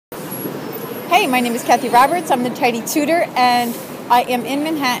Hey, my name is Kathy Roberts. I'm the Tidy Tutor, and I am in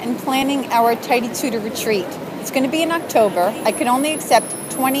Manhattan planning our Tidy Tutor Retreat. It's going to be in October. I can only accept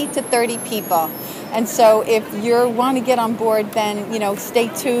 20 to 30 people. And so if you want to get on board, then, stay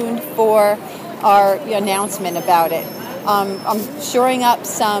tuned for our announcement about it. I'm shoring up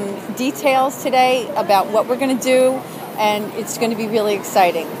some details today about what we're going to do, and it's going to be really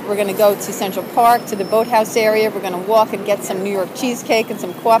exciting. We're going to go to Central Park, to the boathouse area. We're going to walk and get some New York cheesecake and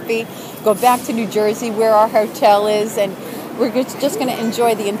some coffee, go back to New Jersey where our hotel is, and we're just going to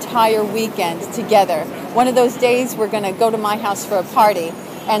enjoy the entire weekend together. One of those days we're going to go to my house for a party,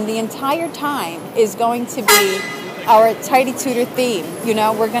 and the entire time is going to be our Tidy Tutor theme.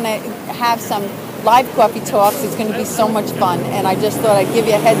 We're going to have some live coffee talks. It's going to be so much fun, and I just thought I'd give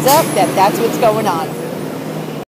you a heads up that that's what's going on.